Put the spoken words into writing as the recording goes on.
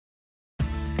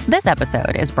This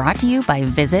episode is brought to you by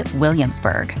Visit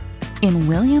Williamsburg. In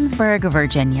Williamsburg,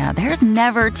 Virginia, there's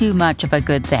never too much of a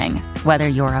good thing. Whether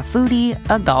you're a foodie,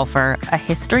 a golfer, a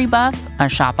history buff, a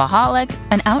shopaholic,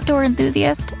 an outdoor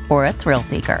enthusiast, or a thrill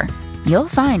seeker, you'll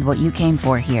find what you came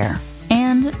for here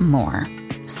and more.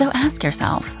 So ask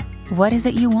yourself, what is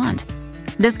it you want?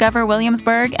 Discover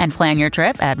Williamsburg and plan your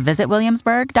trip at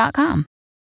visitwilliamsburg.com.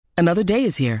 Another day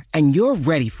is here, and you're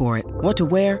ready for it. What to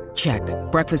wear? Check.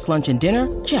 Breakfast, lunch, and dinner?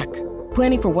 Check.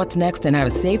 Planning for what's next and how to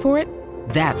save for it?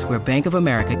 That's where Bank of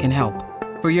America can help.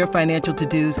 For your financial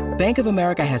to-dos, Bank of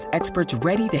America has experts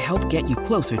ready to help get you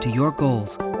closer to your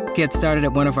goals. Get started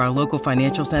at one of our local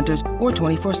financial centers or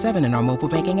 24/7 in our mobile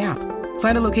banking app.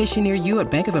 Find a location near you at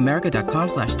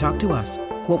bankofamerica.com/talktous.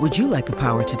 What would you like the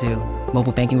power to do?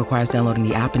 Mobile banking requires downloading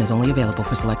the app and is only available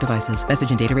for select devices. Message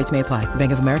and data rates may apply.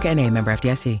 Bank of America N.A., member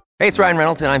FDIC. Hey, it's Ryan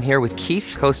Reynolds, and I'm here with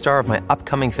Keith, co-star of my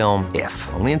upcoming film, If,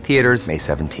 only in theaters May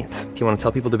 17th. Do you want to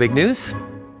tell people the big news?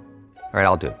 All right,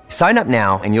 I'll do it. Sign up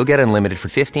now and you'll get unlimited for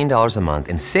 $15 a month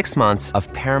and 6 months of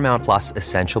Paramount Plus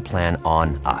Essential Plan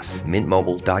on us.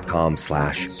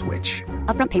 MintMobile.com/switch.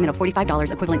 Upfront payment of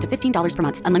 $45 equivalent to $15 per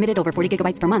month. Unlimited over 40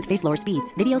 gigabytes per month. Face lower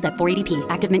speeds. Videos at 480p.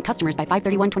 Active Mint customers by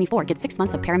 531.24 get 6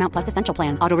 months of Paramount Plus Essential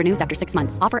Plan. Auto renews after 6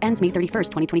 months. Offer ends May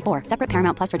 31st, 2024. Separate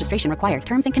Paramount Plus registration required.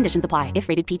 Terms and conditions apply if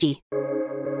rated PG.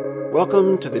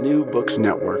 Welcome to the New Books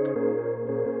Network.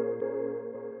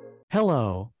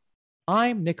 Hello.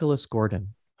 I'm Nicholas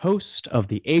Gordon, host of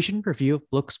the Asian Review of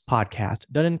Books podcast,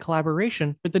 done in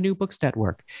collaboration with the New Books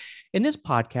Network. In this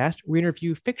podcast, we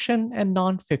interview fiction and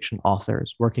nonfiction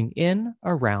authors working in,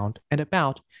 around, and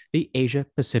about the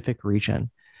Asia-Pacific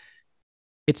region.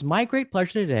 It's my great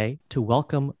pleasure today to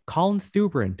welcome Colin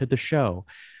Thubron to the show.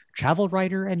 Travel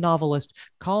writer and novelist,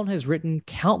 Colin has written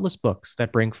countless books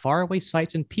that bring faraway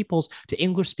sights and peoples to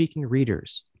English-speaking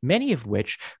readers, many of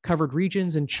which covered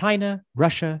regions in China,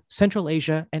 Russia, Central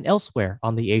Asia, and elsewhere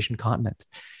on the Asian continent.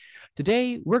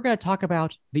 Today, we're going to talk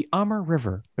about The Amur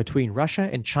River Between Russia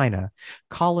and China,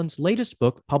 Colin's latest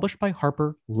book published by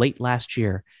Harper late last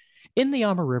year. In The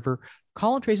Amur River,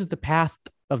 Colin traces the path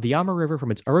of the Amur River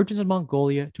from its origins in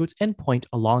Mongolia to its endpoint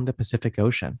along the Pacific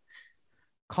Ocean.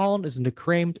 Colin is an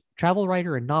acclaimed travel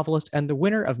writer and novelist and the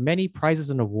winner of many prizes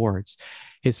and awards.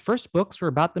 His first books were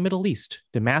about the Middle East,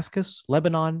 Damascus,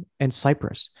 Lebanon, and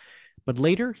Cyprus. But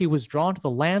later, he was drawn to the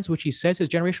lands which he says his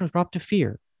generation was brought to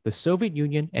fear, the Soviet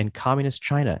Union and Communist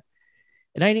China.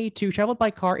 In 1982, he traveled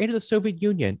by car into the Soviet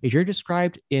Union, as you're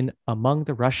described in Among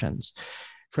the Russians.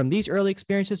 From these early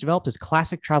experiences, developed his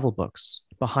classic travel books,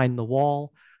 Behind the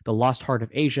Wall, The Lost Heart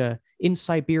of Asia, In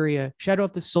Siberia, Shadow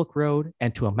of the Silk Road,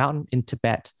 and To a Mountain in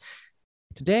Tibet.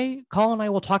 Today, Colin and I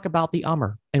will talk about the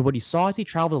Amur and what he saw as he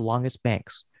traveled along its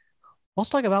banks. We'll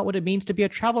also talk about what it means to be a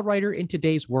travel writer in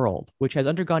today's world, which has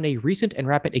undergone a recent and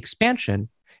rapid expansion,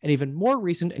 and even more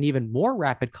recent and even more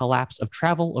rapid collapse of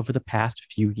travel over the past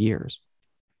few years.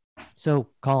 So,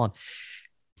 Colin,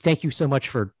 thank you so much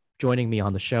for joining me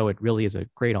on the show. It really is a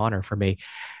great honor for me.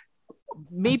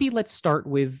 Maybe let's start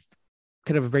with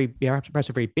kind of perhaps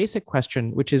a very basic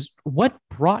question, which is, what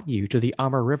brought you to the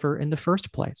Amur River in the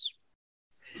first place?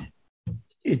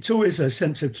 It's always a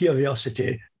sense of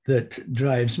curiosity that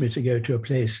drives me to go to a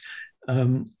place,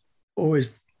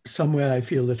 always somewhere I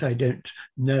feel that I don't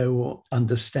know or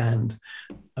understand.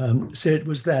 So it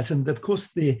was that. And of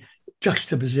course, the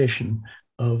juxtaposition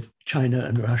of China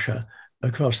and Russia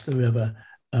across the river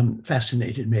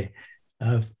fascinated me.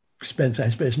 Spent, I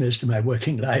suppose, most of my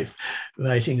working life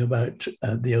writing about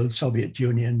the old Soviet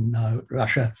Union, now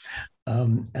Russia,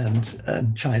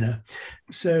 and China.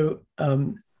 So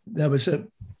there was a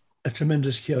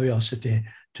tremendous curiosity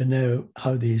to know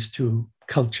how these two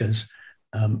cultures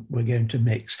were going to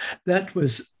mix. That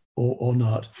was, or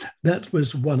not, that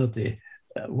was one of the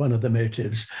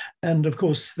motives. And of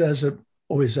course, there's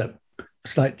always a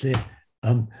slightly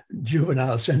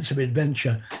juvenile sense of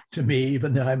adventure to me,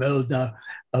 even though I'm old now.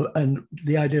 And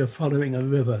the idea of following a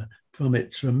river from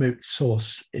its remote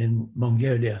source in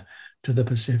Mongolia to the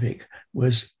Pacific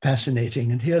was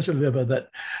fascinating. And here's a river that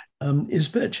is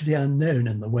virtually unknown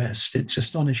in the West. It's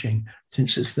astonishing,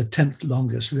 since it's the 10th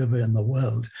longest river in the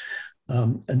world.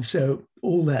 And so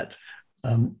all that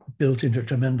built into a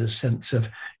tremendous sense of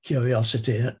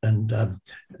curiosity and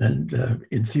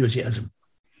enthusiasm.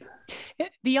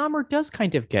 The Amur does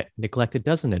kind of get neglected,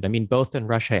 doesn't it? I mean, both in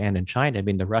Russia and in China. I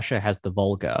mean, Russia has the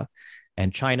Volga,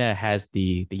 and China has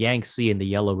the Yangtze and the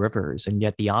Yellow Rivers. And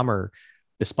yet the Amur,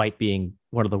 despite being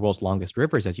one of the world's longest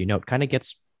rivers, as you note, kind of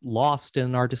gets lost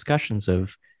in our discussions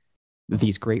of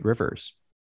these great rivers.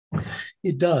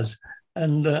 It does.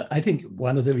 And I think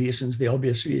one of the reasons, the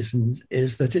obvious reasons,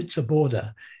 is that it's a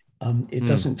border. It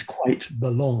doesn't quite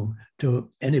belong to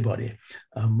anybody,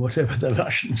 whatever the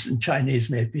Russians and Chinese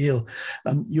may feel.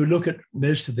 You look at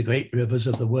most of the great rivers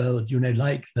of the world,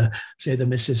 like say the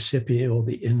Mississippi or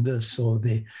the Indus or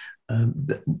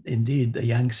indeed the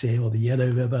Yangtze or the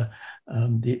Yellow River,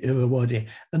 the Irrawaddy,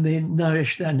 and they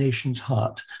nourish their nation's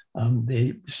heart.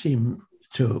 They seem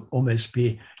to almost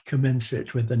be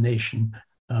commensurate with the nation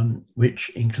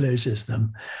which encloses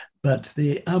them. But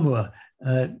the Amur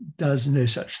does no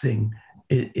such thing.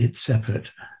 It's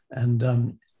separate.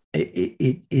 And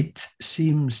it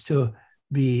seems to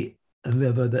be a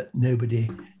river that nobody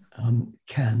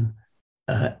can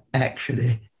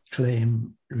actually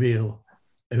claim real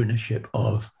ownership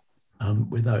of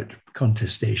without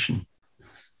contestation.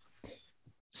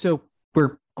 So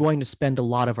we're going to spend a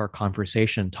lot of our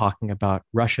conversation talking about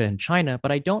Russia and China,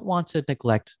 but I don't want to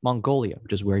neglect Mongolia,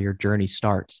 which is where your journey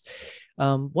starts.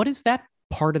 What is that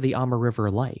part of the Amur River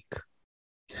like?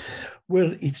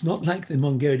 Well, it's not like the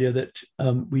Mongolia that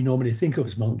we normally think of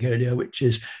as Mongolia, which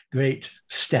is great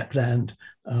steppe land,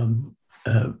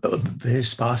 very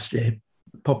sparsely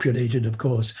populated, of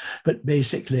course, but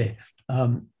basically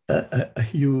a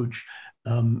huge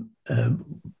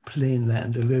plain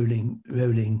land, a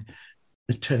rolling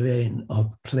terrain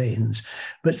of plains.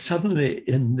 But suddenly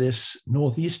in this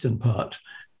northeastern part,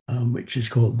 which is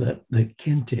called the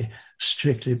Khinty,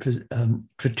 strictly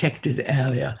protected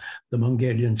area, the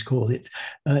Mongolians call it,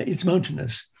 it's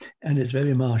mountainous and it's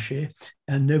very marshy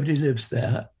and nobody lives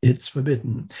there. It's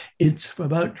forbidden. It's for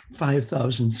about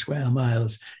 5,000 square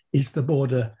miles. It's the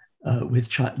border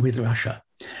with Russia.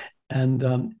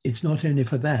 And it's not only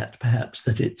for that, perhaps,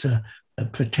 that it's a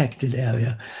protected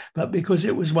area, but because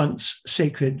it was once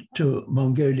sacred to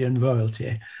Mongolian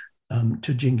royalty,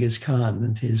 to Genghis Khan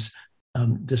and his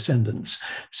descendants.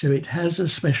 So it has a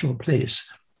special place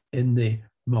in the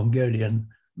Mongolian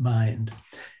mind.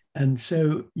 And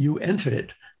so you enter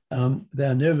it.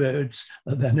 There are no roads,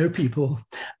 there are no people.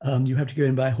 You have to go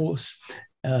in by horse,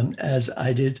 as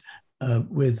I did,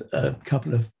 with a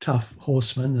couple of tough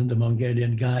horsemen and a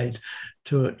Mongolian guide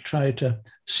to try to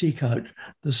seek out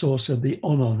the source of the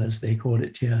Onon, as they call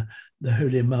it here, the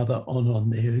Holy Mother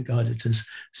Onon. They regard it as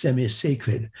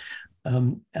semi-sacred.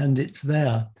 And it's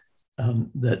there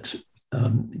that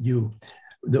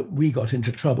we got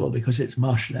into trouble because it's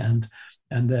marshland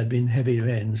and there had been heavy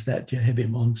rains that year, heavy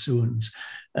monsoons.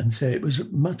 And so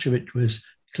much of it was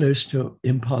close to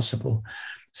impassable.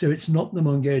 So it's not the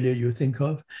Mongolia you think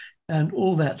of. And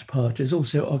all that part is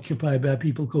also occupied by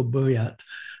people called Buryat,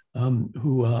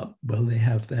 who are, they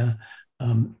have their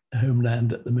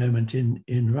homeland at the moment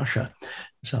in Russia,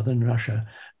 southern Russia.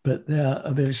 But they are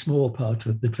a very small part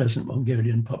of the present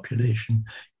Mongolian population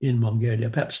in Mongolia,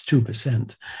 perhaps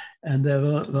 2%. And they're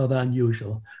rather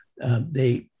unusual.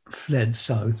 They fled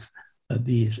south,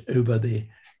 over the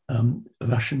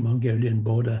Russian-Mongolian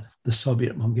border, the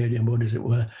Soviet-Mongolian border, as it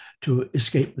were, to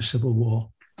escape the Civil War,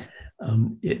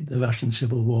 the Russian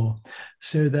Civil War.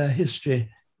 So their history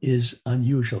is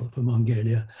unusual for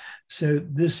Mongolia. So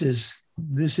this is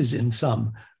in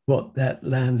sum what that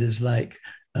land is like,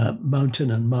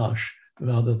 mountain and marsh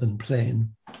rather than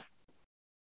plain.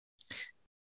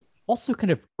 Also,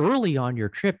 kind of early on your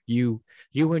trip, you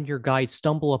and your guide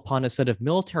stumble upon a set of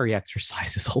military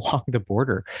exercises along the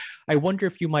border. I wonder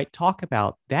if you might talk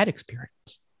about that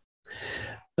experience.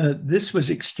 This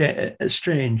was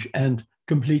strange and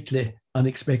completely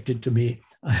unexpected to me.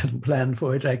 I hadn't planned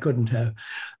for it. I couldn't have.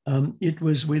 It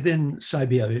was within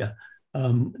Siberia,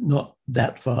 not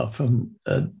that far from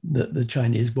the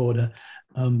Chinese border,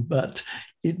 but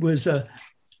it was the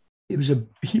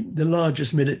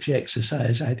largest military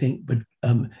exercise, I think, but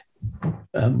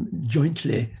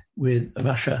jointly with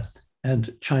Russia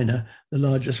and China, the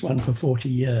largest one for 40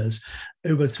 years,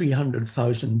 over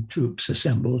 300,000 troops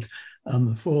assembled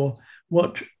for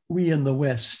what we in the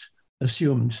West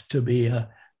assumed to be a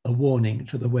warning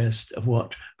to the West of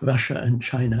what Russia and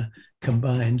China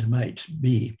combined might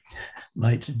do.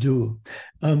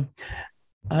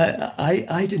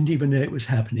 I didn't even know it was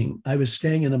happening. I was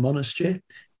staying in a monastery,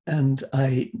 and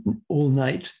all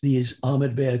night these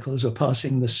armored vehicles were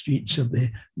passing the streets of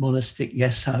the monastic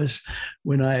guest house.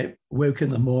 When I woke in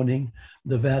the morning,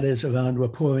 the valleys around were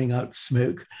pouring out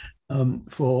smoke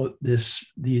for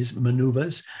these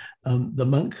maneuvers. The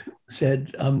monk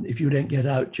said, if you don't get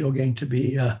out, you're going to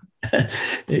be,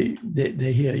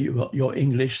 they hear you're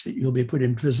English, that you'll be put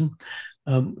in prison,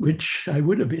 which I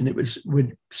would have been. It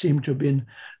would seem to have been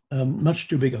much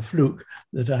too big a fluke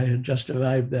that I had just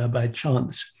arrived there by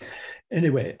chance.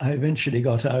 Anyway, I eventually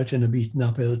got out in a beaten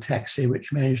up old taxi,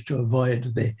 which managed to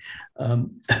avoid the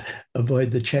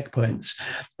checkpoints.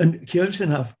 And curious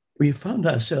enough, we found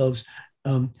ourselves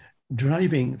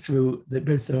driving through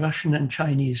both the Russian and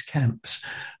Chinese camps.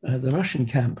 The Russian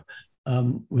camp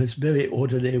was very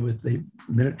orderly with the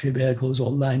military vehicles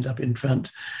all lined up in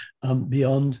front.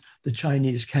 Beyond the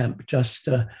Chinese camp, just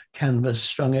canvas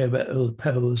strung over old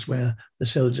poles where the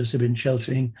soldiers had been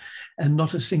sheltering, and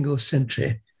not a single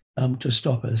sentry to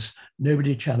stop us.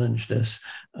 Nobody challenged us.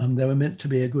 There were meant to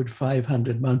be a good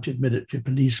 500 mounted military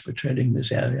police patrolling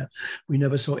this area. We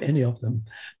never saw any of them,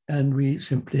 and we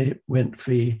simply went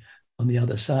free on the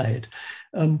other side.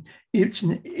 It's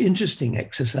an interesting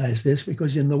exercise, this,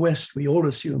 because in the West,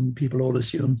 people all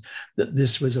assumed that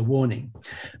this was a warning.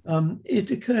 It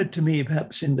occurred to me,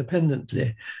 perhaps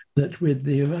independently, that with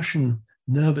the Russian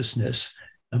nervousness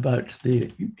about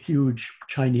the huge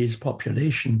Chinese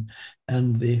population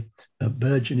and the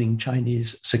burgeoning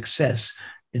Chinese success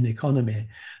in economy,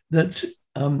 that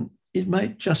it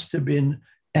might just have been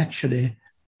actually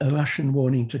a Russian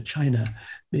warning to China,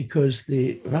 because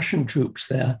the Russian troops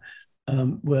there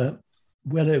were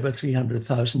well over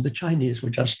 300,000. The Chinese were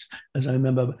just, as I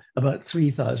remember, about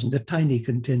 3,000, a tiny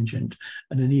contingent,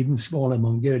 and an even smaller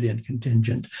Mongolian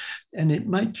contingent. And it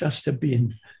might just have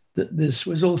been that this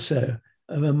was also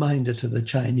a reminder to the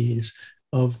Chinese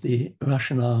of the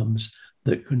Russian arms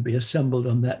that could be assembled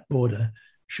on that border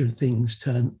should things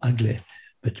turn ugly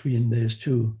between those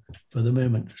two, for the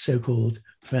moment, so-called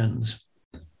friends.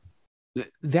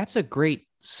 That's a great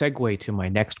segue to my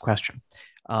next question.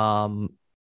 I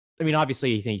mean,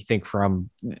 obviously, you think from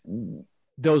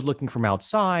those looking from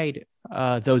outside,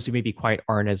 those who maybe quite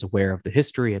aren't as aware of the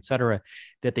history, et cetera,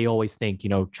 that they always think,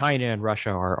 China and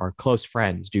Russia are close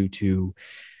friends due to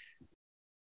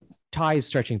ties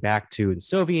stretching back to the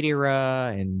Soviet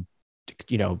era and,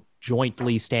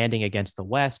 jointly standing against the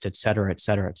West, et cetera, et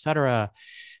cetera, et cetera.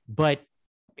 But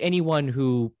anyone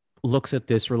who looks at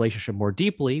this relationship more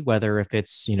deeply, whether if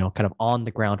it's, kind of on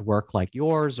the ground work like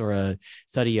yours or a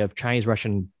study of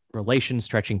Chinese-Russian relations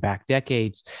stretching back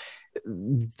decades,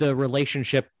 the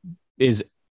relationship is,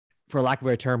 for lack of a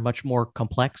better term, much more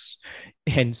complex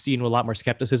and seen with a lot more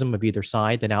skepticism of either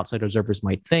side than outside observers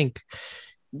might think.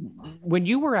 When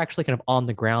you were actually kind of on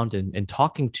the ground and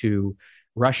talking to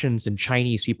Russians and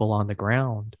Chinese people on the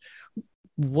ground,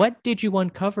 what did you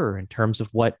uncover in terms of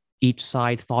what each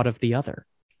side thought of the other?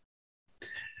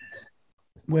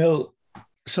 Well,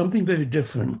 something very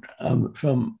different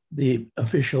from the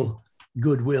official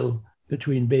goodwill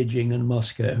between Beijing and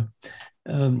Moscow.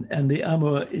 And the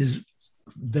Amur is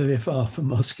very far from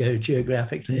Moscow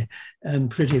geographically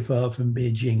and pretty far from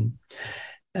Beijing.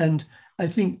 And I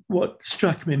think what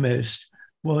struck me most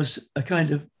was a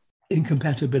kind of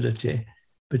incompatibility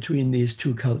between these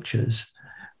two cultures.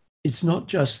 It's not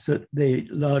just that they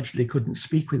largely couldn't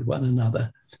speak with one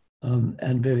another,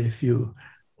 and very few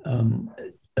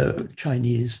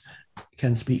Chinese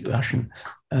can speak Russian,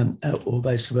 or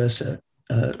vice versa,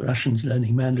 Russians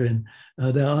learning Mandarin.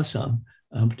 There are some,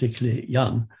 particularly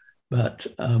young, but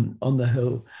on the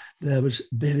whole, there was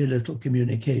very little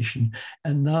communication.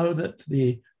 And now that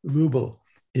the ruble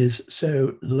is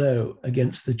so low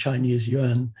against the Chinese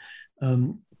yuan,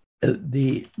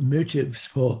 the motives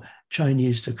for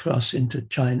Chinese to cross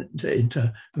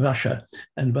into Russia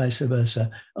and vice versa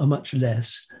are much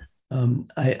less.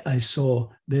 I saw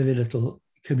very little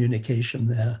communication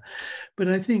there. But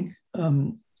I think,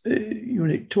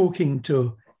 talking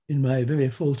to, in my very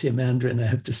faulty Mandarin, I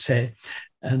have to say,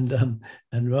 and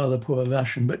rather poor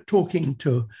Russian, but talking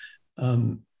to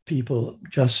people,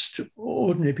 just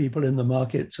ordinary people in the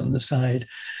markets on the side,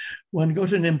 one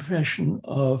got an impression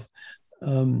of,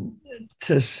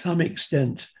 to some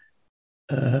extent,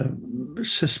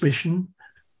 suspicion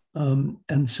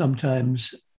and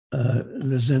sometimes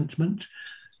resentment.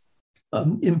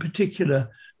 In particular,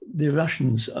 the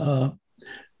Russians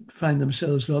find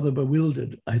themselves rather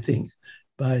bewildered, I think,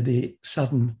 by the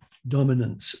sudden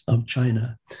dominance of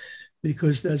China,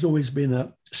 because there's always been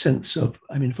a sense of,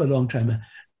 for a long time,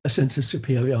 a sense of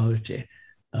superiority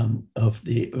of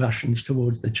the Russians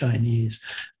towards the Chinese.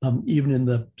 Even in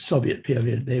the Soviet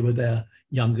period, they were their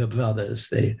younger brothers.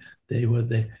 They were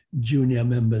the junior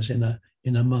members in a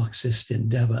Marxist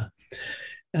endeavor.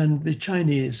 And the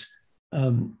Chinese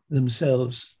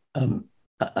themselves,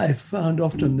 I found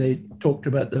often they talked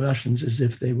about the Russians as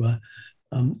if they were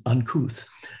uncouth,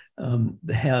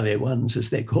 the hairy ones, as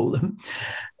they call them.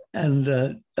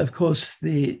 And of course,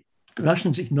 the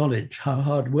Russians acknowledge how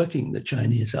hardworking the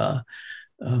Chinese are.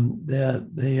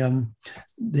 They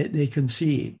can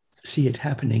see it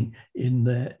happening in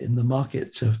the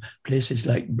markets of places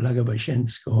like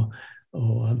Blagoveshchensk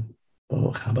or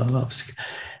Khabarovsk.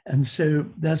 And so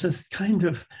there's a kind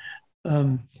of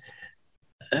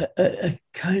a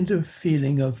kind of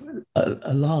feeling of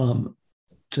alarm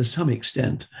to some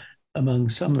extent among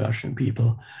some Russian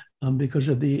people because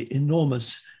of the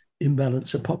enormous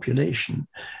imbalance of population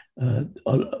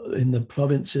in the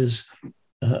provinces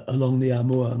along the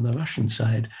Amur on the Russian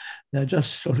side. There are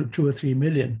just sort of 2 or 3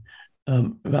 million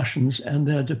Russians, and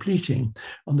they're depleting.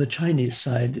 On the Chinese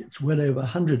side, it's well over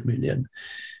 100 million.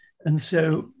 And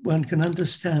so one can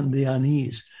understand the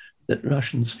unease that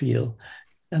Russians feel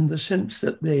and the sense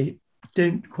that they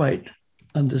don't quite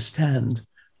understand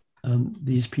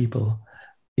these people.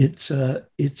 It's a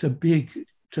big,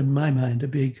 to my mind, a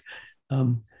big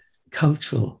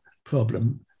cultural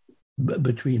problem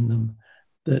between them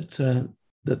that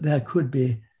there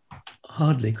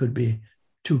hardly could be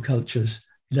two cultures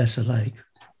less alike.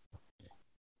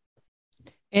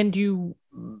 And you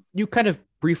kind of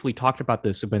briefly talked about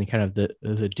this, about kind of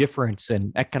the difference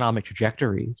in economic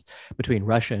trajectories between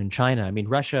Russia and China. I mean,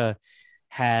 Russia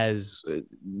has,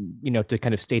 to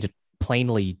kind of state it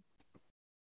plainly,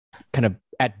 kind of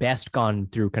at best gone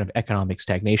through kind of economic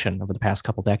stagnation over the past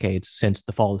couple decades since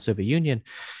the fall of the Soviet Union,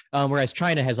 whereas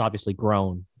China has obviously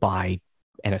grown by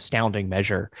an astounding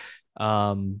measure.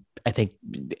 I think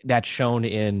that's shown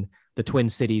in the twin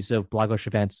cities of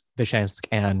Blagoveschensk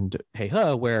and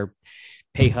Heihe, where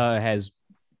Heihe has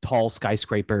tall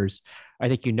skyscrapers. I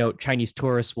think Chinese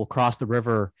tourists will cross the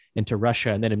river into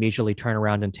Russia and then immediately turn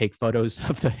around and take photos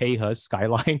of the Heihe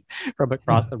skyline from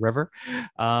across the river.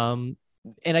 And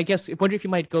I guess I wonder if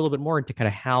you might go a little bit more into kind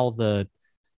of how the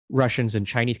Russians and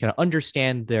Chinese kind of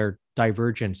understand their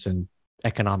divergence in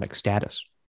economic status.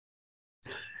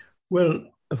 Well,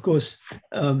 of course,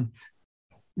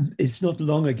 it's not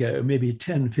long ago, maybe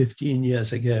 10, 15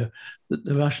 years ago, that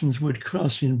the Russians would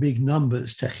cross in big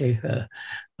numbers to Heihe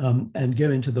and go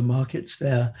into the markets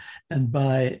there and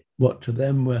buy what to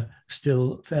them were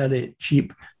still fairly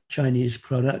cheap Chinese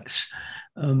products.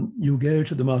 You go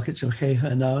to the markets of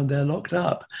Heihe now and they're locked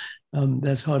up.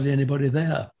 There's hardly anybody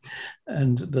there.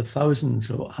 And the thousands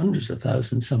or hundreds of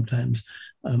thousands sometimes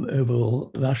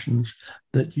overall Russians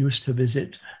that used to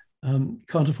visit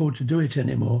can't afford to do it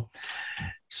anymore.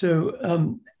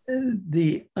 So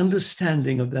the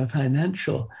understanding of their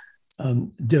financial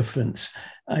difference,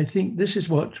 I think this is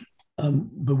what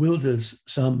bewilders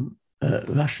some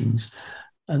Russians.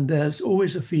 And there's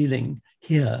always a feeling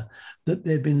here that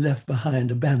they've been left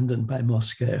behind, abandoned by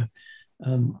Moscow.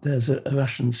 There's a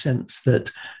Russian sense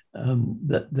that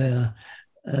they're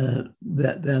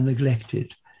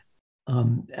neglected,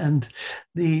 and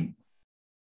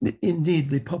indeed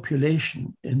the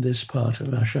population in this part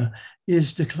of Russia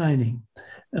is declining.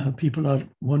 People are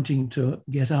wanting to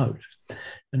get out.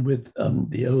 And with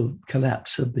the old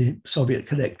collapse of the Soviet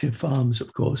collective farms,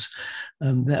 of course,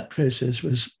 that process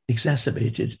was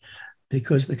exacerbated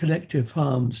because the collective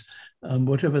farms,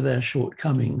 whatever their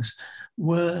shortcomings,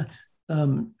 were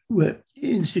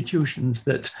institutions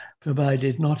that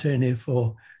provided not only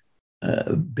for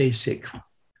basic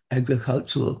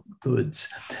agricultural goods,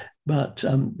 but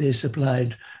they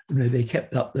supplied, they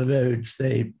kept up the roads,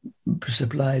 they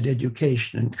supplied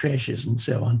education and creches and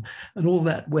so on, and all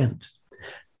that went.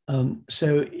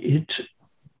 So it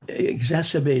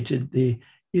exacerbated the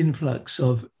influx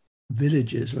of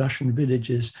villages, Russian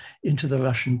villages, into the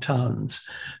Russian towns.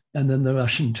 And then the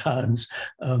Russian towns,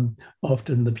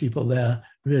 often the people there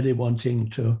really wanting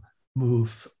to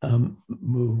move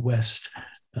west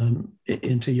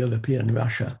into European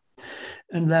Russia.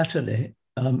 And latterly,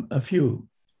 a few,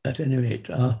 at any rate,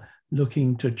 are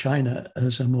looking to China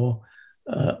as a more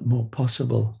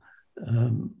possible,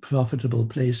 profitable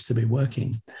place to be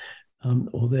working,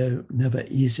 although never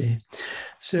easy.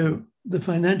 So the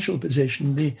financial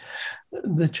position,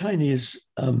 the Chinese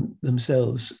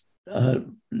themselves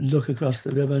look across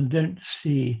the river and don't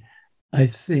see, I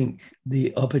think,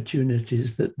 the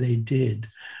opportunities that they did.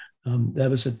 There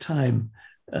was a time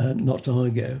not long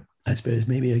ago, I suppose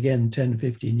maybe again 10,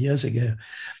 15 years ago,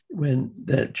 when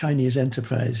the Chinese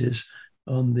enterprises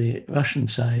on the Russian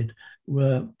side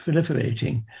were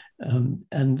proliferating,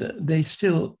 and they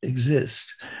still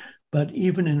exist. But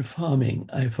even in farming,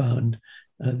 I found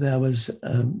there was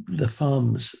the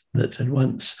farms that had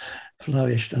once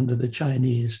flourished under the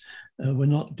Chinese were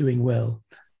not doing well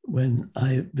when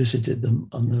I visited them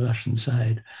on the Russian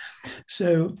side.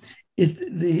 So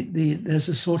there's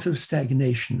a sort of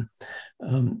stagnation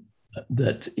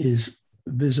that is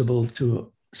visible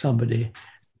to somebody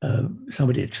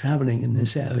traveling in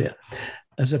this area,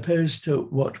 as opposed to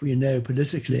what we know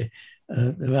politically,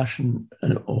 the Russian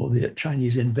or the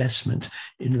Chinese investment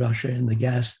in Russia in the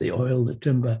gas, the oil, the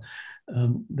timber,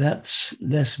 that's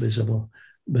less visible,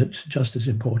 but just as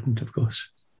important, of course.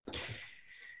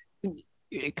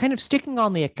 kind of sticking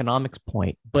on the economics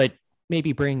point, but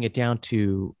maybe bringing it down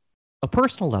to a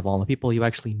personal level on the people you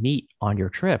actually meet on your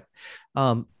trip.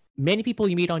 Many people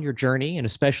you meet on your journey, and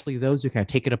especially those who kind of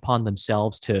take it upon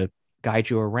themselves to guide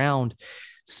you around,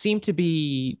 seem to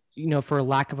be, for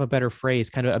lack of a better phrase,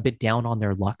 kind of a bit down on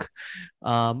their luck.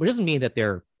 Which doesn't mean that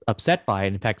they're upset by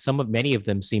it. In fact, many of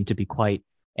them seem to be quite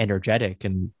energetic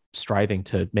and striving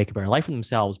to make a better life for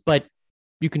themselves. But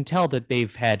you can tell that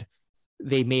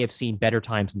they may have seen better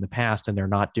times in the past, and they're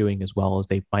not doing as well as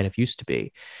they might have used to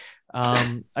be.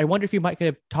 I wonder if you might kind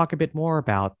of talk a bit more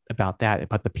about that,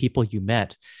 about the people you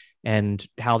met and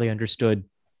how they understood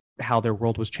how their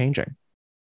world was changing.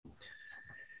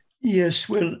 Yes,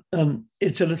 well,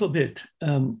 it's a little bit,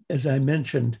 as I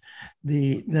mentioned,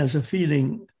 there's a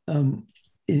feeling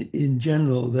in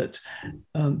general that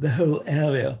the whole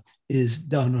area is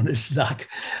down on its luck.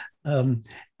 And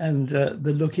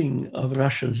the looking of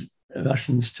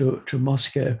Russians to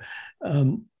Moscow,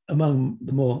 among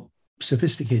the more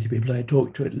sophisticated people I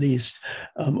talked to, at least,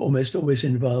 almost always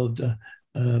involved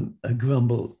a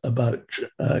grumble about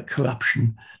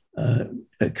corruption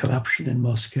in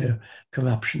Moscow,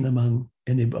 corruption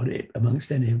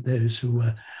amongst any of those who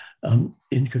were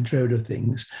in control of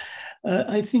things.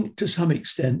 I think to some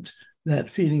extent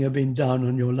that feeling of being down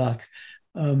on your luck,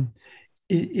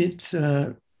 it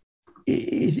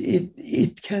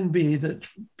can be that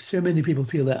so many people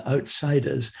feel they're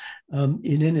outsiders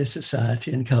in any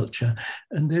society and culture,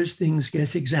 and those things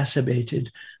get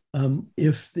exacerbated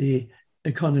if the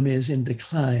economy is in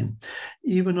decline.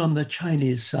 Even on the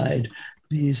Chinese side,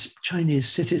 these Chinese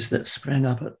cities that sprang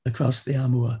up across the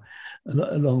Amur,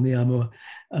 along the Amur,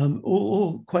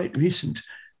 all quite recent,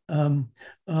 are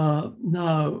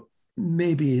now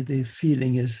maybe the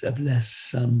feeling is of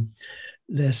less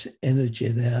energy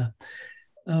there.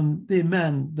 The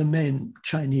main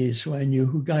Chinese who I knew,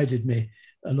 who guided me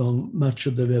along much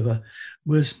of the river,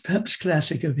 was perhaps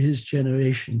classic of his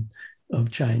generation of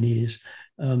Chinese.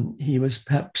 He was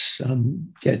perhaps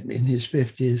in his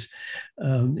 50s.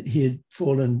 He had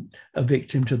fallen a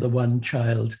victim to the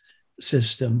one-child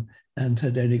system and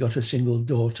had only got a single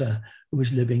daughter who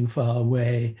was living far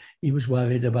away. He was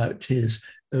worried about his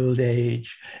old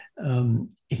age.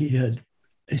 He had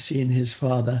seen his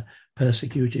father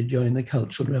persecuted during the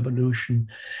Cultural Revolution,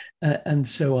 and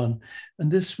so on. And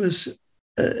this was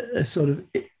a sort of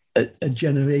a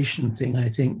generation thing, I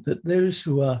think, that those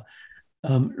who are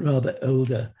rather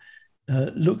older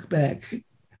look back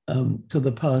to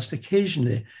the past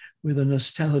occasionally with a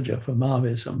nostalgia for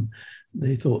Maoism.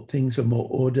 They thought things were more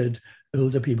ordered,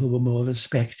 older people were more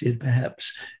respected,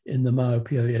 perhaps, in the Mao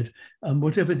period.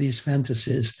 Whatever these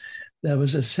fantasies, there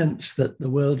was a sense that the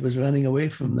world was running away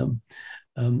from them,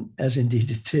 as indeed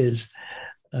it is,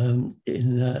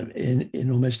 in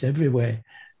almost every way.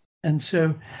 And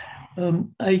so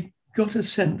I got a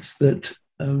sense that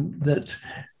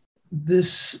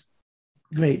this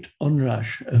great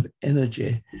onrush of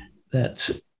energy that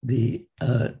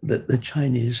the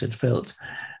Chinese had felt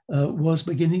was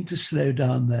beginning to slow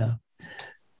down there.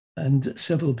 And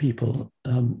several people,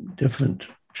 different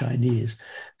Chinese,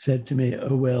 said to me,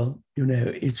 oh, well,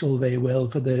 it's all very well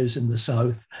for those in the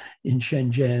south, in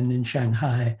Shenzhen, in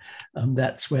Shanghai.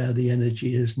 That's where the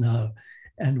energy is now.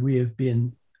 And we have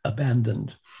been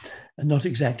abandoned. And not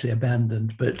exactly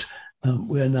abandoned, but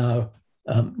we're now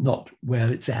not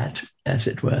where it's at, as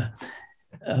it were.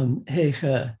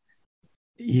 Heihe,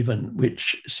 even,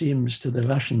 which seems to the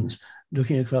Russians,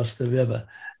 looking across the river,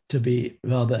 to be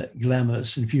rather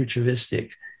glamorous and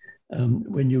futuristic.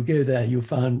 When you go there, you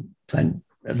find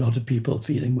a lot of people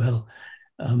feeling, well,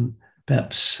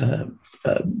 perhaps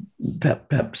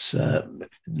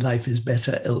life is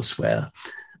better elsewhere.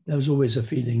 There was always a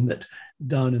feeling that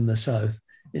down in the south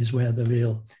is where the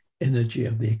real energy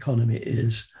of the economy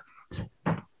is.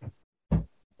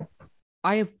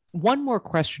 I have one more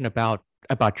question about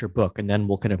your book, and then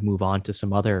we'll kind of move on to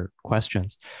some other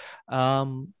questions.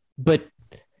 But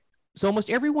so almost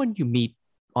everyone you meet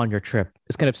on your trip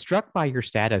is kind of struck by your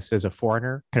status as a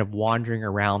foreigner, kind of wandering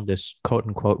around this quote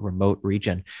unquote remote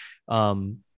region.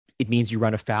 It means you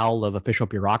run afoul of official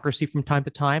bureaucracy from time to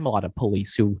time, a lot of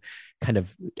police who kind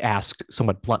of ask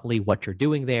somewhat bluntly what you're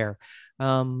doing there.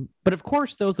 But of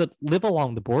course, those that live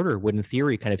along the border would, in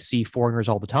theory, kind of see foreigners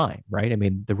all the time, right? I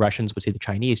mean, the Russians would see the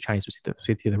Chinese, Chinese would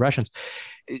see the Russians.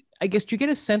 I guess, do you get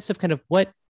a sense of kind of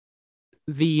what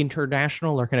the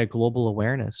international or kind of global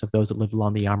awareness of those that lived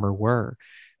along the Amur were,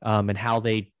 and how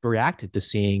they reacted to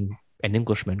seeing an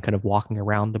Englishman kind of walking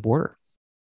around the border?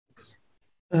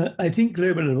 I think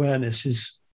global awareness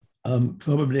is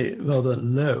probably rather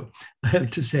low, I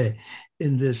have to say,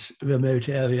 in this remote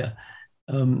area.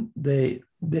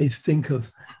 they think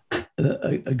of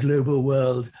a global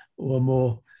world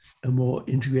or a more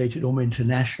integrated or more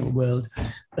international world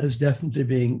as definitely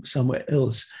being somewhere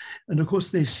else. And of course,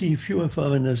 they see fewer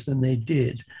foreigners than they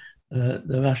did.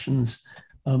 The Russians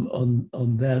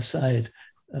on their side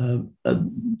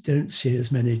don't see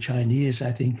as many Chinese,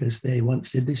 I think, as they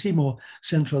once did. They see more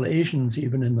Central Asians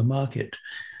even in the market.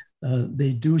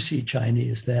 They do see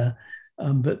Chinese there,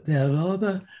 but they're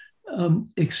rather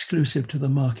exclusive to the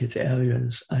market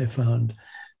areas, I found.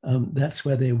 That's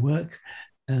where they work,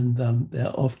 and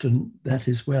they're often, that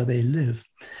is where they live.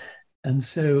 And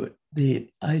so the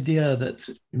idea that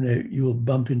you'll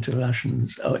bump into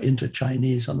Russians or into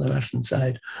Chinese on the Russian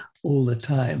side all the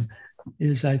time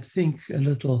is, I think, a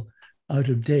little out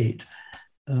of date.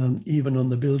 Even on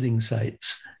the building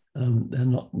sites, they're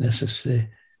not necessarily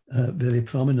very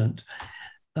prominent.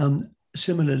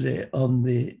 Similarly, on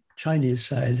the Chinese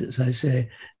side, as I say,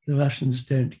 the Russians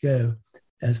don't go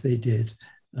as they did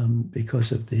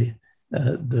because of the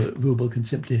ruble can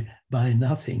simply buy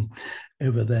nothing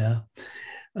over there.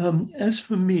 As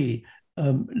for me,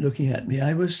 looking at me,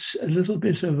 I was a little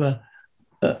bit of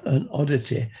an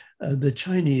oddity. The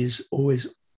Chinese always,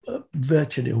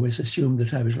 virtually always assumed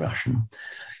that I was Russian.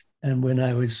 And when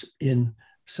I was in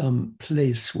some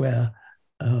place where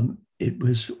it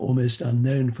was almost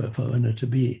unknown for a foreigner to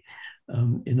be,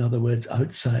 in other words,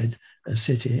 outside a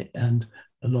city and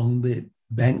along the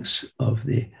banks of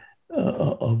the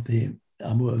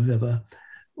Amur River,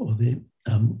 or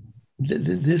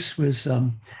this was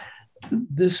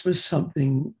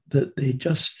something that they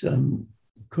just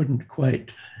couldn't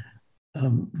quite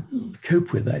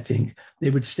cope with. I think they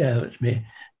would stare at me,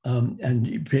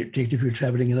 and particularly if you're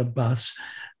traveling in a bus,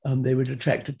 they would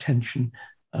attract attention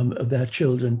of their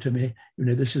children to me.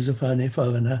 This is a funny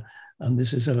foreigner, and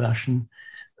this is a Russian,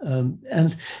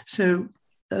 and so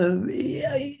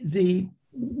the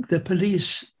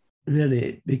police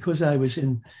really, because I was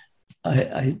in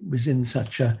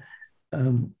such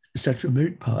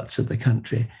remote parts of the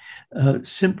country,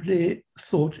 simply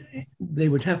thought they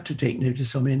would have to take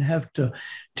notice of me and have to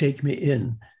take me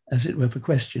in, as it were, for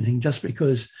questioning, just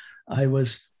because I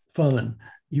was foreign,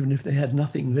 even if they had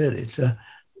nothing really to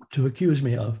accuse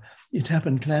me of. It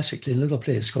happened classically in a little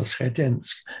place called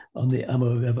Sretensk on the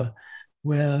Amur River,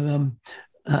 where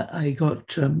I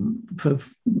got, for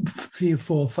 3 or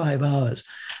 4 or 5 hours,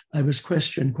 I was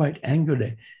questioned quite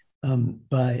angrily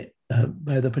by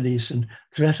the police and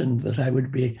threatened that I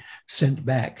would be sent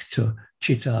back to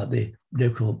Chita, the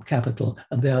local capital.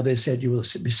 And there they said, you will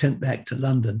be sent back to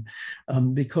London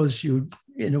because you,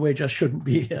 in a way, just shouldn't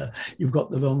be here. You've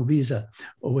got the wrong visa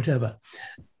or whatever.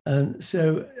 And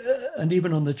so, and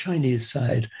even on the Chinese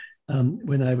side,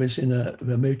 when I was in a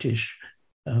remotish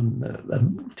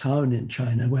town in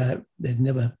China where they'd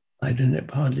never,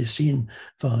 hardly seen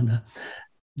foreigner,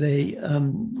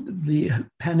 the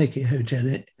panicky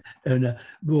hotel owner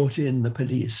brought in the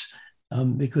police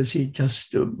because he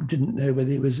just didn't know whether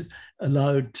he was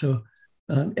allowed to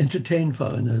entertain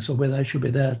foreigners or whether I should be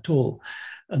there at all.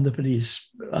 And the police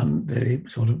very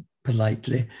sort of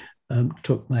politely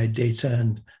took my data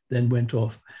and then went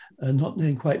off, not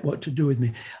knowing quite what to do with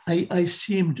me. I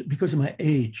seemed, because of my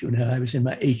age, I was in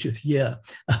my 80th year,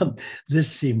 this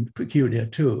seemed peculiar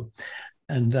too.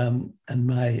 And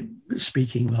my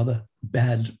speaking rather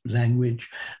bad language,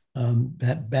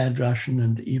 bad Russian,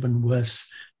 and even worse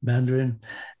Mandarin.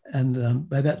 And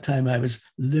by that time I was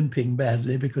limping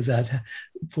badly because I'd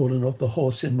fallen off the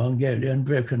horse in Mongolia and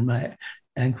broken my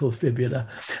ankle fibula.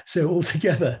 So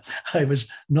altogether, I was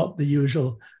not the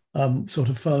usual sort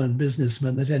of foreign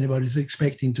businessman that anybody's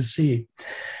expecting to see.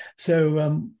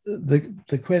 So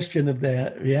the question of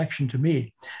their reaction to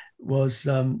me was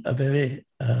a very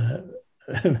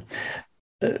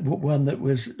one that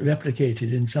was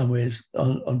replicated in some ways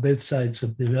on both sides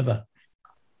of the river.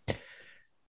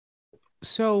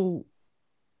 So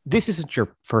this isn't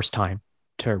your first time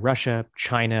to Russia,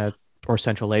 China, or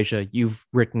Central Asia. You've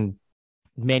written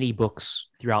many books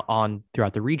throughout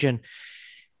the region.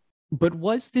 But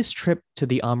was this trip to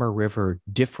the Amur River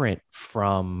different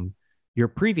from your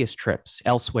previous trips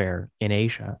elsewhere in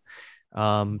Asia?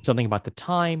 Something about the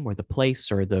time or the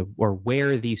place or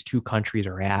where these two countries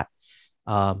are at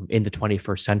in the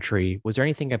 21st century? Was there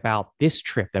anything about this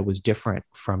trip that was different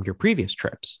from your previous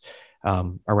trips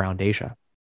around Asia?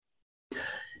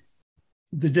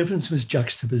 The difference was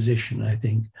juxtaposition, I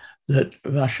think, that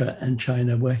Russia and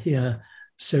China were here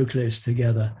so close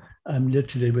together,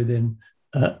 literally within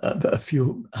a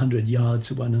few hundred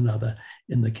yards of one another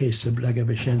in the case of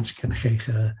Blagoveshchensk and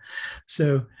Cheikha.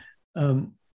 So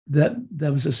that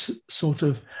there was a sort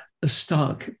of a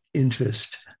stark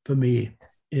interest for me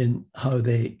in how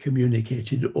they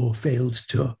communicated or failed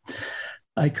to.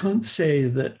 I can't say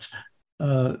that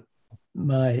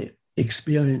my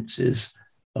experiences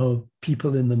of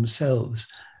people in themselves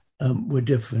were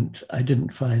different. I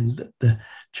didn't find that the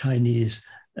Chinese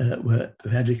were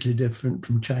radically different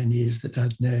from Chinese that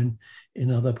I'd known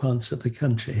in other parts of the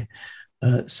country.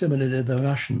 Similarly, the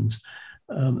Russians,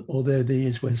 although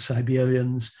these were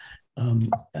Siberians,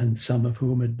 and some of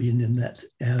whom had been in that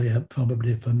area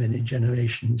probably for many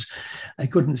generations, I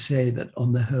couldn't say that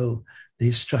on the whole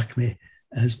they struck me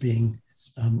as being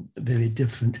very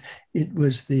different. It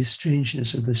was the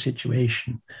strangeness of the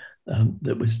situation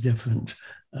that was different,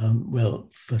 well,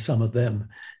 for some of them,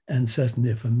 and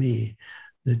certainly for me,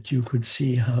 that you could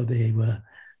see how they were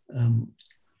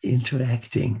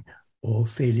interacting or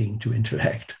failing to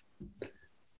interact.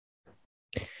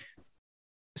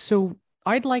 So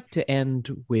I'd like to end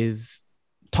with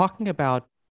talking about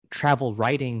travel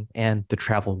writing and the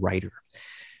travel writer.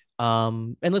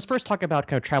 And let's first talk about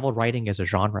kind of travel writing as a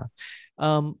genre.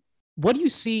 What do you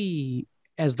see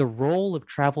as the role of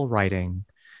travel writing?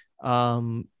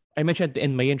 I mentioned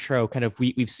in my intro, kind of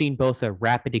we've seen both a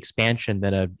rapid expansion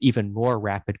and an even more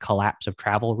rapid collapse of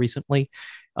travel recently.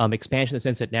 Expansion in the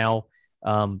sense that now,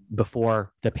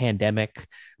 before the pandemic,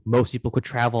 most people could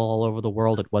travel all over the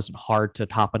world. It wasn't hard to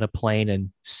hop on a plane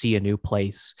and see a new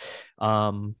place.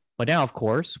 But now, of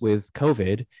course, with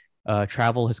COVID,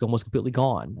 travel has almost completely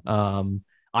gone.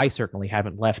 I certainly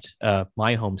haven't left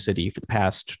my home city for the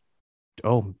past,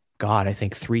 I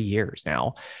think 3 years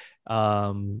now.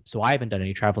 So I haven't done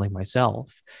any traveling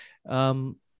myself.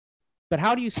 But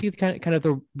how do you see kind of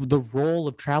the role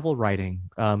of travel writing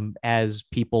as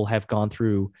people have gone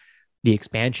through the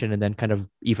expansion and then kind of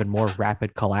even more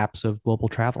rapid collapse of global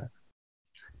travel?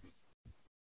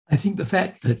 I think the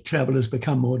fact that travel has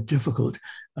become more difficult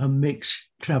makes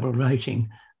travel writing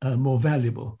more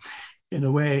valuable. In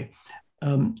a way,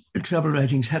 travel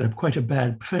writing's had quite a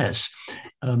bad press,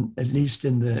 at least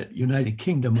in the United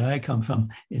Kingdom, where I come from,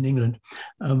 in England,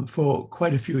 for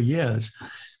quite a few years.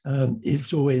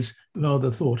 It's always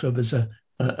rather thought of as a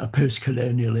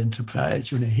post-colonial enterprise.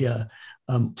 Here,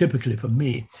 typically for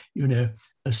me,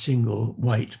 a single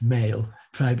white male,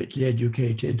 privately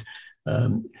educated,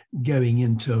 going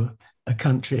into a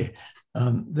country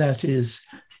that is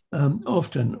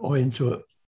often, or into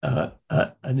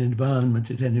an environment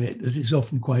at any rate that is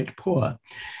often quite poor,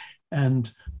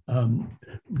 and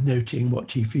noting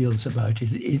what he feels about it.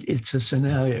 It's a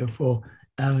scenario for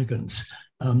arrogance,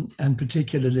 and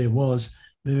particularly was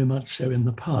very much so in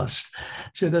the past.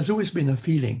 So there's always been a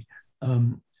feeling,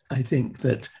 I think,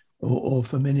 that, or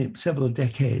for several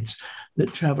decades,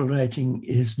 that travel writing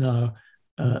is now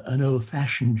an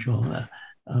old-fashioned genre,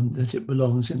 that it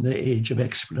belongs in the age of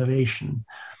exploration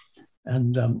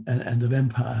and of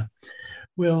empire.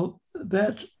 Well,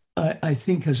 that I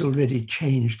think has already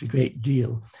changed a great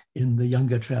deal in the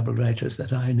younger travel writers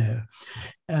that I know,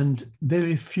 and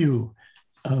very few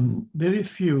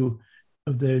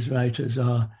of those writers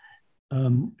are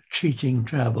treating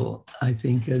travel, I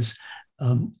think, as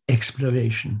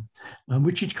exploration,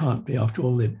 which it can't be. After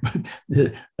all,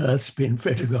 the Earth's been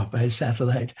photographed by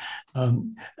satellite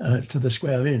to the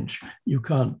square inch. You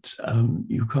can't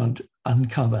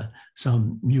uncover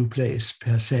some new place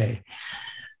per se.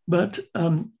 But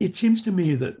it seems to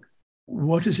me that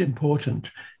what is important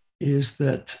is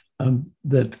that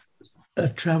that a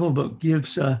travel book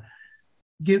gives a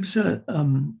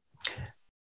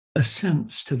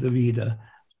sense to the reader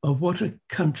of what a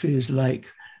country is like,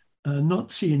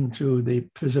 not seen through the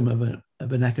prism of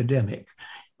an academic,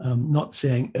 not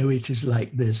saying, oh, it is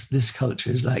like this culture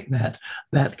is like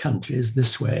that country is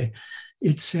this way.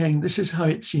 It's saying, this is how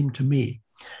it seemed to me.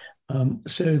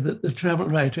 So that the travel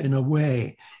writer, in a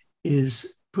way, is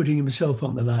putting himself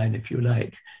on the line, if you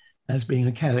like, as being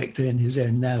a character in his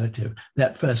own narrative,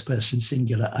 that first person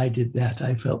singular, I did that,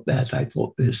 I felt that, I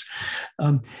thought this.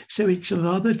 So it's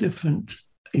a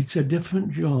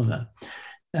different genre,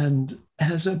 and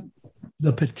has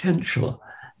the potential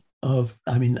of,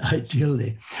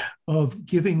 ideally, of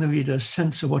giving the reader a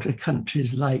sense of what a country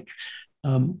is like,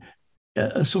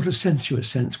 a sort of sensuous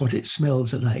sense, what its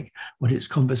smells are like, what its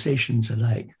conversations are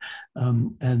like,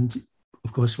 and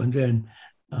of course one's own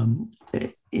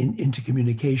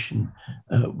intercommunication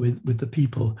with the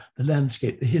people, the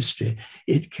landscape, the history.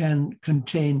 It can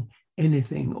contain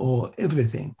anything or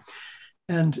everything.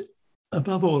 And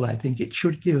above all, I think it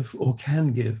should give, or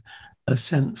can give, a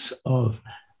sense of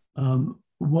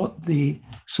what the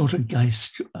sort of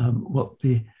Geist, what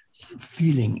the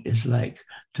feeling is like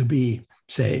to be,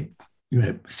 say,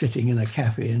 sitting in a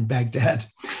cafe in Baghdad.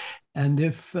 And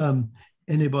if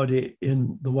anybody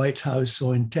in the White House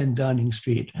or in 10 Downing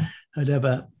Street had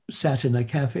ever sat in a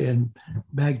cafe in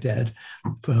Baghdad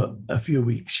for a few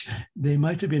weeks, they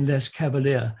might have been less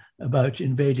cavalier about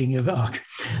invading Iraq.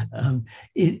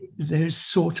 Those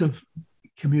sort of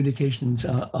communications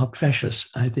are precious,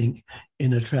 I think,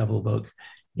 in a travel book,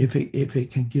 if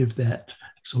it can give that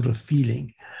sort of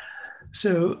feeling.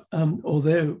 So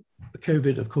although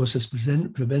COVID, of course, has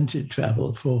prevented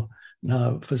travel for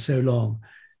so long,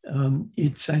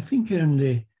 it's, I think,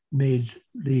 only made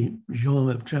the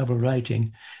genre of travel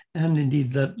writing, and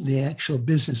indeed the actual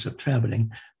business of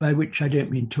traveling, by which I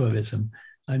don't mean tourism,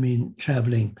 I mean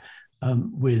traveling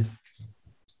with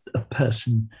a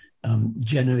person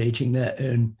generating their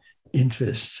own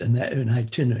interests and their own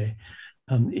itinerary.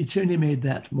 It's only made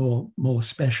that more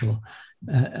special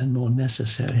and more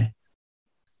necessary.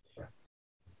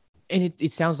 And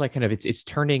it sounds like kind of it's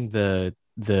turning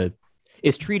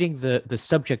it's treating the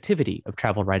subjectivity of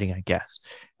travel writing, I guess,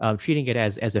 treating it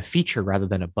as a feature rather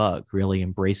than a bug, really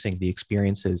embracing the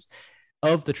experiences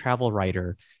of the travel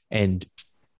writer and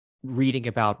reading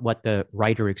about what the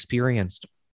writer experienced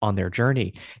on their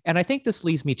journey. And I think this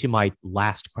leads me to my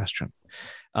last question,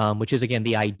 which is, again,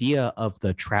 the idea of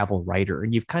the travel writer.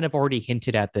 And you've kind of already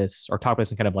hinted at this or talked about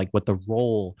this and kind of like what the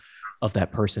role of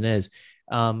that person is.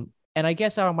 And I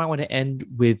guess I might want to end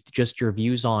with just your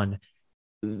views on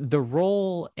the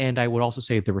role, and I would also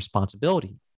say the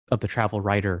responsibility of the travel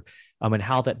writer, and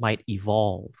how that might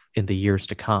evolve in the years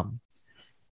to come.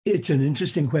 It's an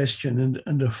interesting question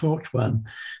and a fraught one,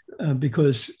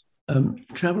 because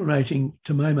travel writing,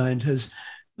 to my mind, has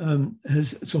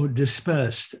sort of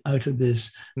dispersed out of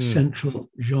this central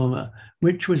genre,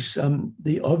 which was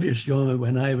the obvious genre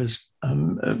when I was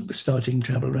starting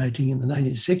travel writing in the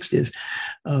 1960s,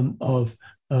 of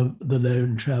the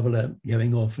lone traveler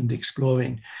going off and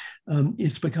exploring.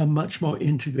 It's become much more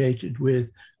integrated with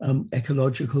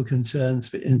ecological concerns,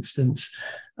 for instance,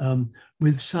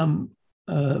 with some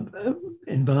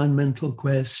environmental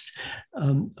quest,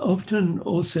 often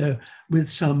also with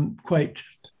some quite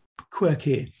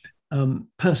quirky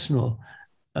personal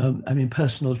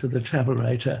to the travel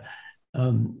writer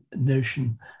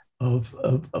notion of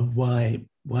why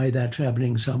they're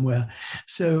traveling somewhere.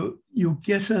 So you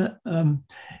get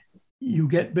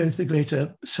both a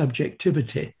greater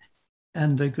subjectivity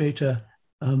and a greater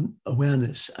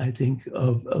awareness, I think,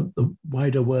 of the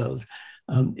wider world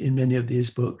in many of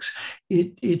these books.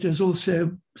 It has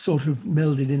also sort of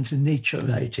melded into nature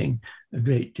writing a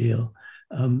great deal,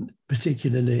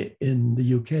 particularly in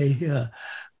the UK here,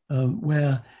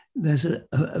 where there's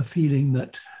a feeling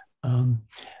that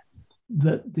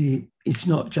it's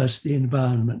not just the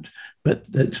environment,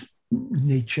 but that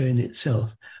nature in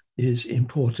itself is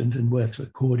important and worth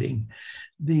recording.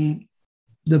 The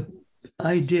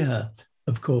idea,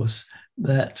 of course,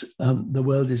 that the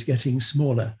world is getting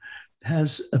smaller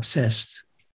has obsessed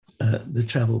the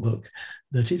travel book,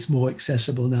 that it's more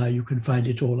accessible now. You can find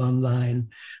it all online.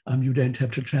 You don't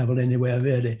have to travel anywhere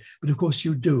really. But of course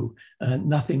you do.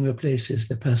 Nothing replaces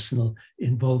the personal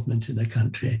involvement in a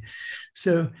country.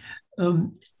 So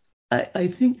I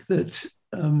think that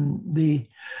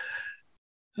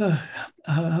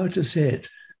how to say it,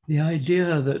 the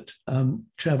idea that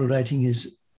travel writing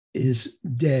is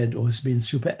dead or has been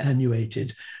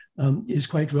superannuated is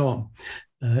quite wrong.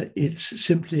 It's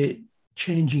simply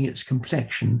changing its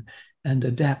complexion and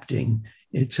adapting.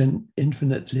 It's an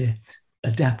infinitely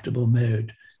adaptable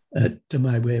mode, to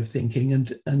my way of thinking,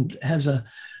 and has a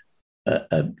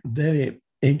very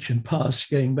ancient past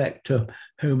going back to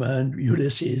Homer and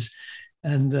Ulysses,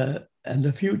 and a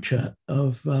future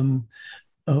of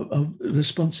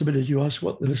responsibility. You ask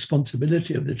what the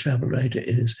responsibility of the travel writer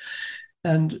is.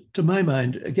 And to my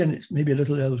mind, again, it's maybe a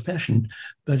little old-fashioned,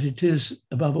 but it is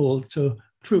above all to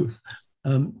truth,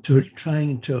 to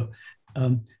trying to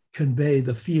convey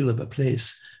the feel of a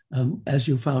place as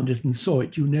you found it and saw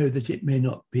it. You know that it may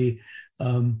not be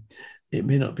the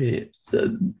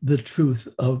truth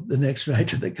of the next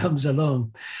writer that comes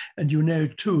along, and you know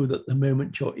too that the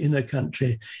moment you're in a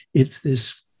country, it's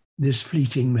this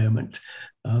fleeting moment.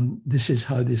 This is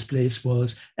how this place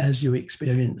was as you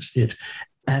experienced it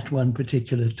at one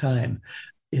particular time.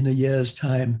 In a year's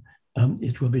time,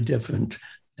 it will be different,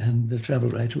 and the travel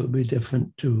writer will be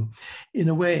different too. In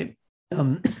a way,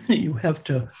 you have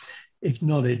to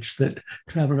acknowledge that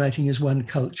travel writing is one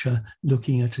culture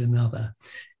looking at another.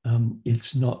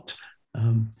 It's not,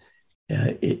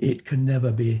 it can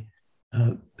never be,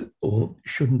 or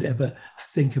shouldn't ever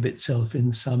think of itself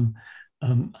in some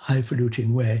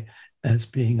highfalutin way as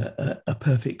being a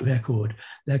perfect record.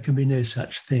 There can be no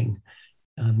such thing.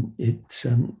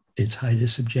 It's highly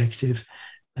subjective,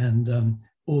 and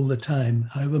all the time,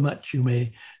 however much you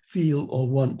may feel or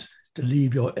want to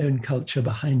leave your own culture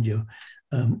behind you,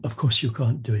 of course you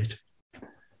can't do it.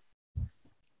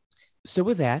 So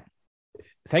with that,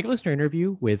 thank you, listener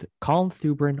interview with Colin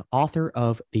Thubron, author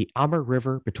of The Amur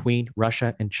River Between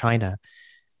Russia and China.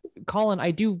 Colin,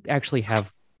 I do actually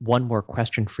have one more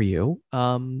question for you,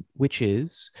 which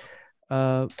is,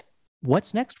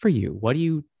 what's next for you? What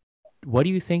do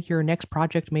you think your next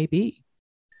project may be?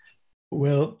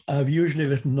 Well, I've usually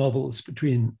written novels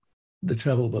between the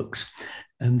travel books.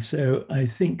 And so I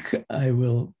think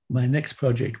my next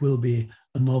project will be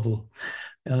a novel.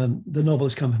 The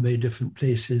novels come from very different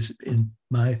places in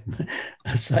my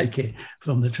psyche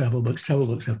from the travel books. Travel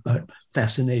books are about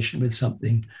fascination with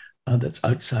something that's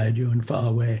outside you and far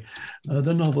away.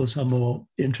 The novels are more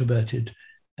introverted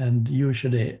and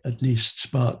usually at least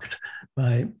sparked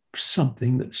by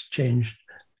something that's changed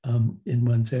in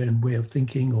one's own way of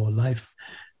thinking or life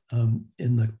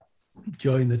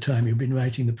during the time you've been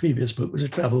writing. The previous book was a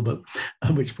travel book,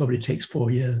 which probably takes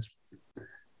 4 years.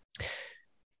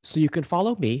 So you can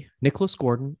follow me, Nicholas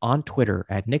Gordon, on Twitter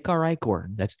at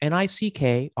NickRIGordon. That's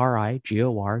NickRIGordon.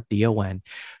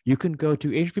 You can go to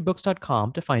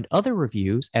asianreviewbooks.com to find other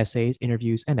reviews, essays,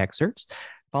 interviews, and excerpts.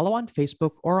 Follow on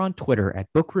Facebook or on Twitter at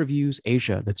Book Reviews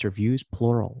Asia. That's reviews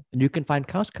plural. And you can find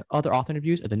other author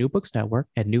interviews at the New Books Network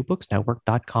at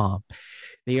newbooksnetwork.com.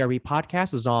 The ARB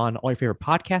podcast is on all your favorite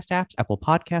podcast apps, Apple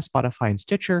Podcasts, Spotify, and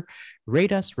Stitcher.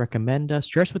 Rate us, recommend us,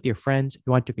 share us with your friends if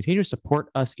you want to continue to support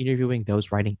us interviewing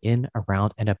those writing in,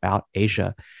 around, and about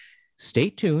Asia. Stay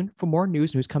tuned for more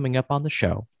news coming up on the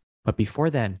show. But before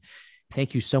then,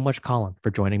 thank you so much, Colin, for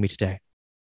joining me today.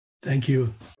 Thank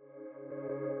you.